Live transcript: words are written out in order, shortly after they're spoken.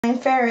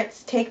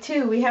Ferrets, take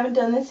 2. We haven't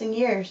done this in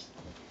years.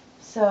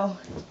 So,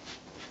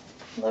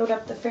 load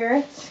up the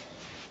ferrets.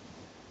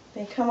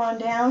 They come on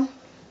down.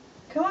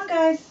 Come on,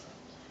 guys.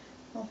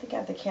 I don't think I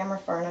have the camera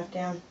far enough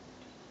down.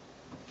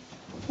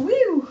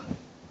 Woo!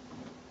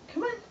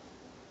 Come on.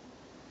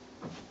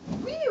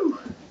 Woo!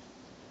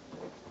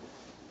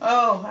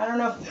 Oh, I don't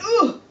know.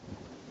 Ooh!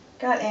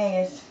 Got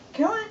Angus.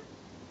 Come on.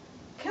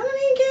 Come on,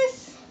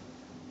 Angus.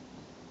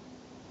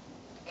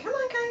 Come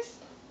on, guys.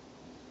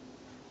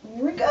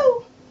 Here we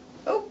go.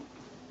 Oh,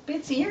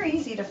 Bitsy, you're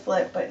easy to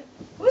flip, but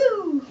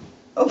woo!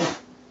 Oh,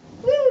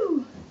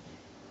 woo!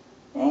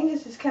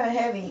 Angus is kind of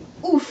heavy.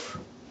 Oof!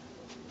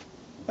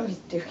 Oh, he's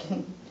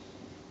duking.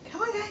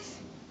 Come on, guys.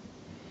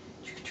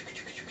 Here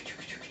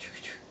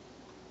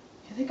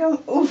they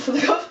go. Oof!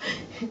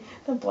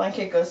 The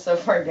blanket goes so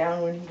far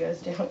down when he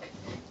goes down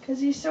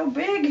because he's so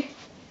big.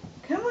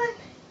 Come on.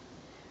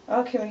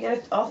 Oh, can we get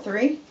it all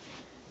 3?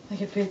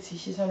 Look at Bitsy.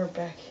 She's on her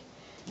back.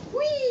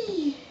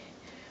 Whee!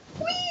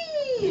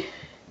 Whee!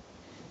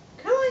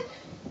 Come on.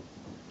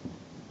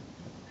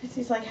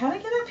 Bitsy's like, how'd I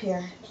get up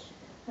here?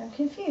 I'm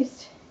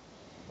confused.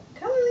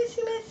 Come on,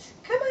 Missy Miss.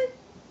 Come on.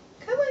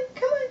 Come on,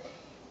 come on.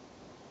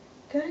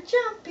 Gotta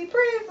jump. Be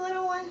brave,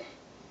 little one.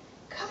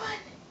 Come on.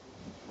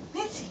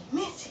 Mitzi,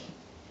 Mitzi.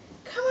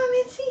 Come on,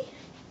 Mitzi.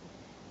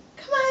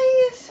 Come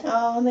on, Angus.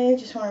 Oh, they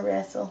just want to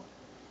wrestle.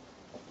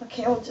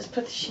 Okay, we'll just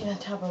put the sheet on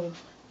top of them.